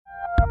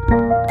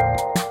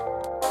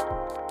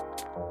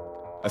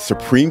A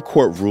Supreme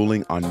Court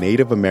ruling on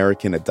Native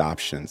American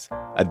adoptions,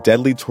 a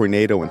deadly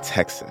tornado in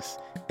Texas,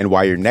 and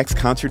why your next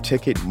concert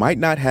ticket might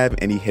not have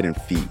any hidden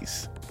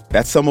fees.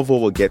 That's some of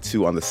what we'll get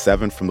to on The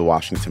 7 from The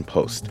Washington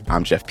Post.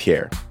 I'm Jeff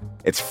Pierre.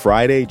 It's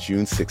Friday,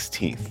 June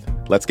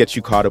 16th. Let's get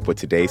you caught up with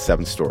today's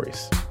 7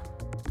 stories.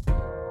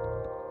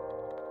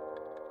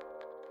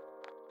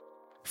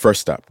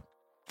 First up,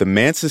 the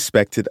man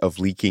suspected of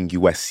leaking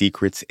U.S.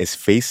 secrets is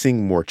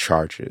facing more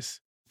charges.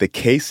 The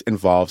case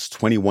involves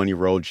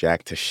 21-year-old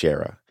Jack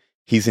Teixeira.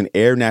 He's an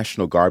Air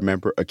National Guard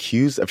member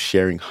accused of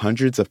sharing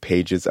hundreds of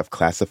pages of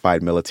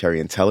classified military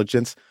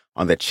intelligence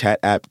on the chat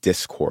app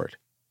Discord.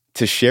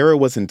 Teixeira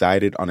was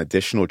indicted on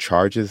additional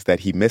charges that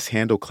he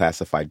mishandled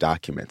classified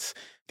documents.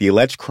 The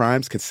alleged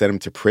crimes could send him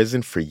to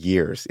prison for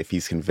years if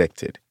he's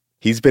convicted.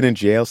 He's been in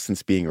jail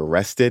since being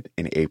arrested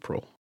in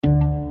April.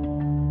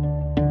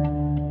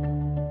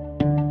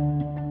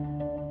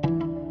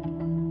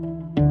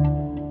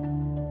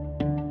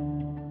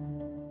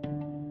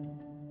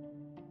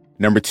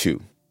 Number 2,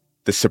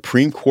 the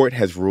Supreme Court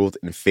has ruled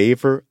in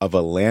favor of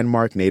a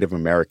landmark Native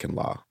American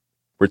law.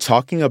 We're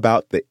talking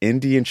about the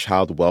Indian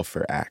Child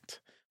Welfare Act.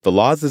 The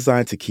law is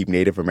designed to keep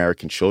Native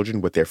American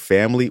children with their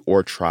family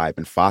or tribe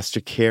in foster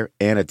care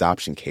and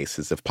adoption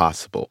cases if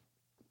possible.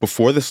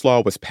 Before this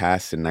law was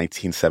passed in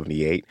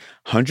 1978,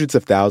 hundreds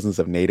of thousands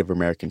of Native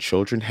American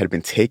children had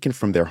been taken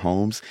from their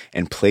homes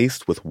and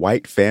placed with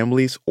white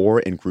families or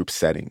in group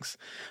settings.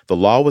 The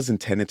law was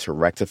intended to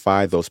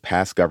rectify those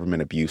past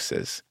government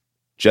abuses.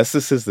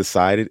 Justices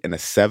decided in a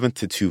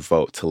 7-2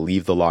 vote to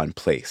leave the law in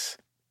place.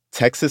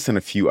 Texas and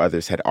a few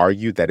others had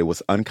argued that it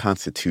was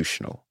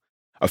unconstitutional.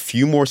 A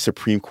few more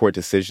Supreme Court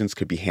decisions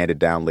could be handed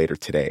down later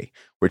today.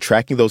 We're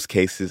tracking those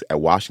cases at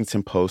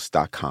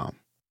WashingtonPost.com.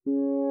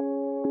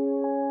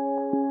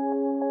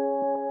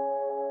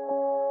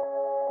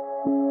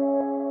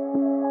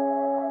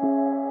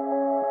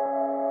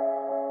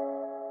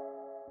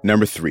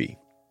 Number 3,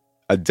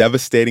 a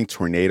devastating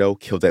tornado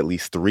killed at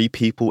least 3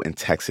 people in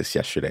Texas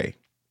yesterday.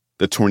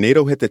 The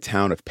tornado hit the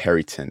town of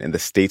Perryton in the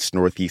state's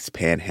northeast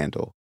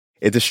panhandle.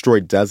 It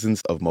destroyed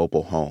dozens of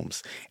mobile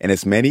homes, and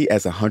as many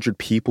as 100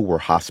 people were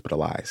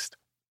hospitalized.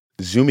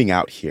 Zooming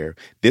out here,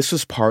 this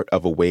was part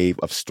of a wave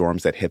of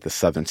storms that hit the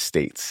southern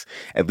states.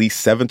 At least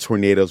 7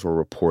 tornadoes were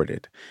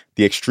reported.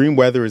 The extreme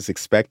weather is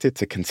expected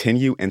to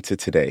continue into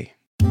today.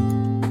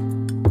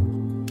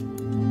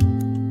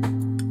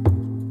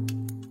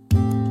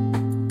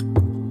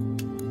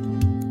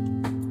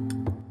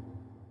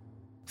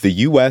 The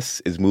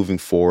U.S. is moving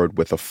forward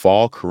with a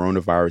fall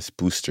coronavirus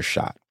booster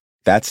shot.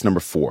 That's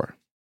number 4.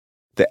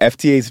 The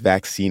FDA's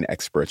vaccine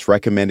experts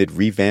recommended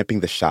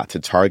revamping the shot to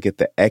target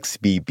the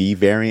XBB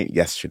variant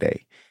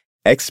yesterday.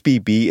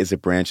 XBB is a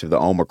branch of the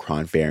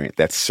Omicron variant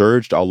that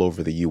surged all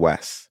over the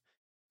U.S.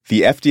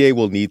 The FDA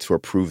will need to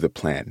approve the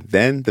plan.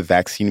 Then the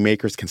vaccine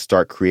makers can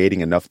start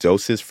creating enough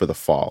doses for the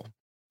fall.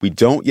 We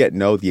don't yet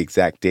know the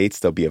exact dates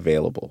they'll be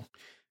available.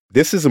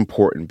 This is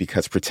important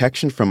because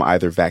protection from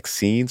either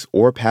vaccines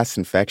or past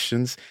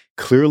infections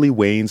clearly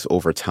wanes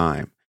over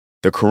time.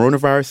 The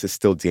coronavirus is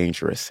still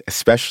dangerous,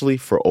 especially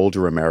for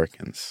older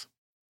Americans.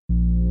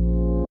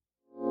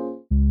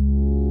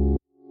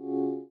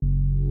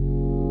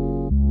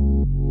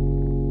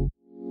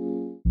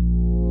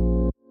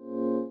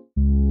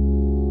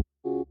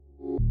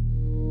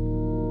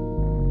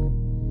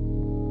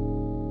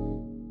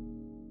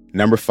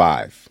 Number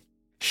 5.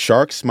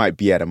 Sharks might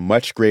be at a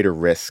much greater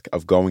risk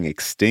of going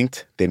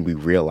extinct than we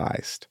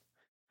realized.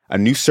 A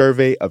new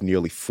survey of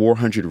nearly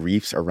 400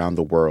 reefs around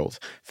the world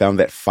found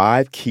that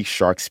 5 key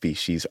shark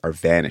species are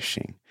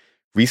vanishing.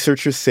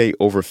 Researchers say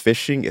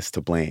overfishing is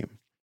to blame.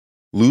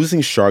 Losing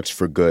sharks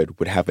for good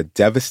would have a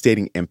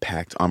devastating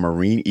impact on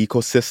marine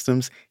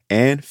ecosystems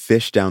and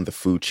fish down the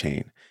food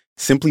chain.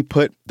 Simply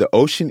put, the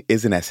ocean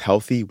isn't as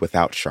healthy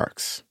without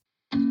sharks.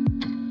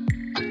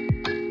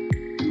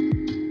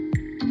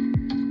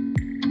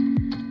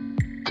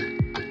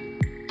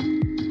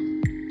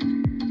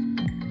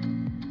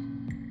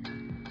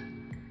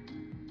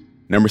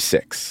 Number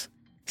 6,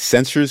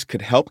 sensors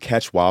could help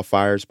catch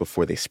wildfires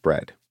before they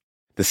spread.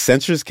 The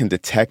sensors can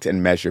detect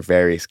and measure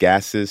various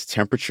gases,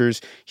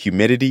 temperatures,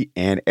 humidity,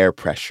 and air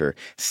pressure,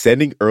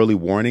 sending early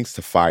warnings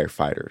to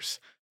firefighters.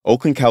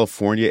 Oakland,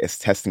 California is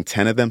testing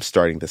 10 of them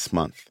starting this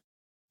month.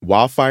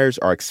 Wildfires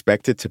are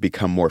expected to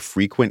become more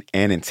frequent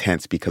and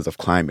intense because of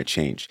climate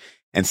change,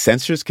 and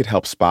sensors could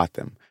help spot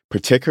them,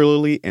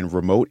 particularly in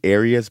remote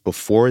areas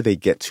before they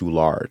get too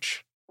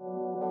large.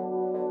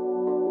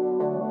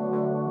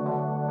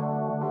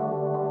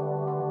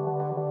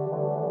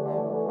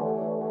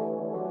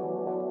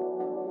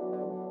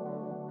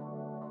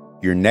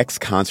 Your next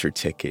concert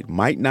ticket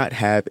might not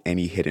have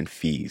any hidden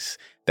fees.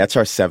 That's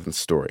our 7th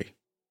story.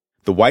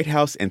 The White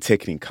House and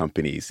ticketing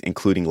companies,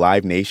 including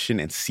Live Nation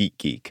and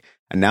SeatGeek,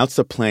 announced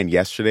a plan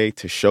yesterday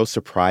to show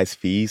surprise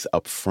fees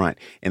up front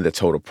in the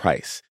total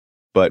price.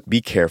 But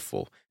be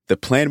careful. The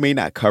plan may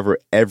not cover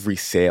every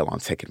sale on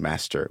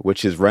Ticketmaster,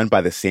 which is run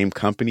by the same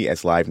company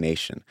as Live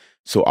Nation.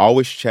 So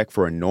always check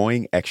for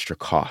annoying extra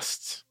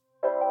costs.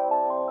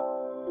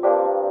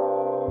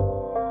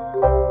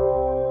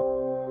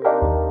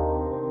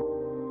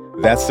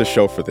 That's the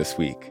show for this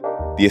week.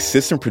 The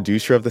assistant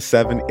producer of The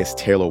 7 is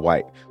Taylor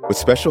White, with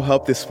special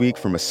help this week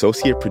from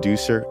associate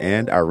producer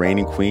and our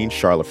reigning queen,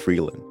 Charla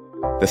Freeland.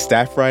 The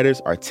staff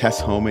writers are Tess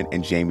Homan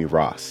and Jamie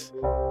Ross.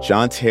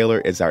 John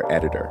Taylor is our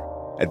editor.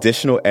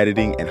 Additional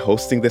editing and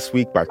hosting this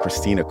week by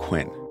Christina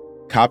Quinn.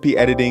 Copy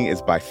editing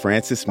is by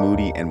Francis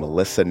Moody and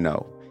Melissa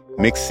No.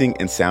 Mixing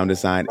and sound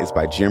design is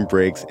by Jim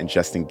Briggs and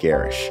Justin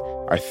Garish.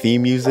 Our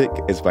theme music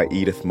is by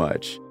Edith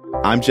Mudge.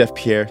 I'm Jeff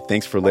Pierre.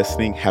 Thanks for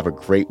listening. Have a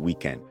great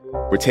weekend.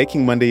 We're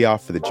taking Monday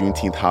off for the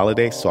Juneteenth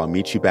holiday, so I'll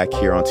meet you back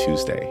here on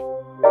Tuesday.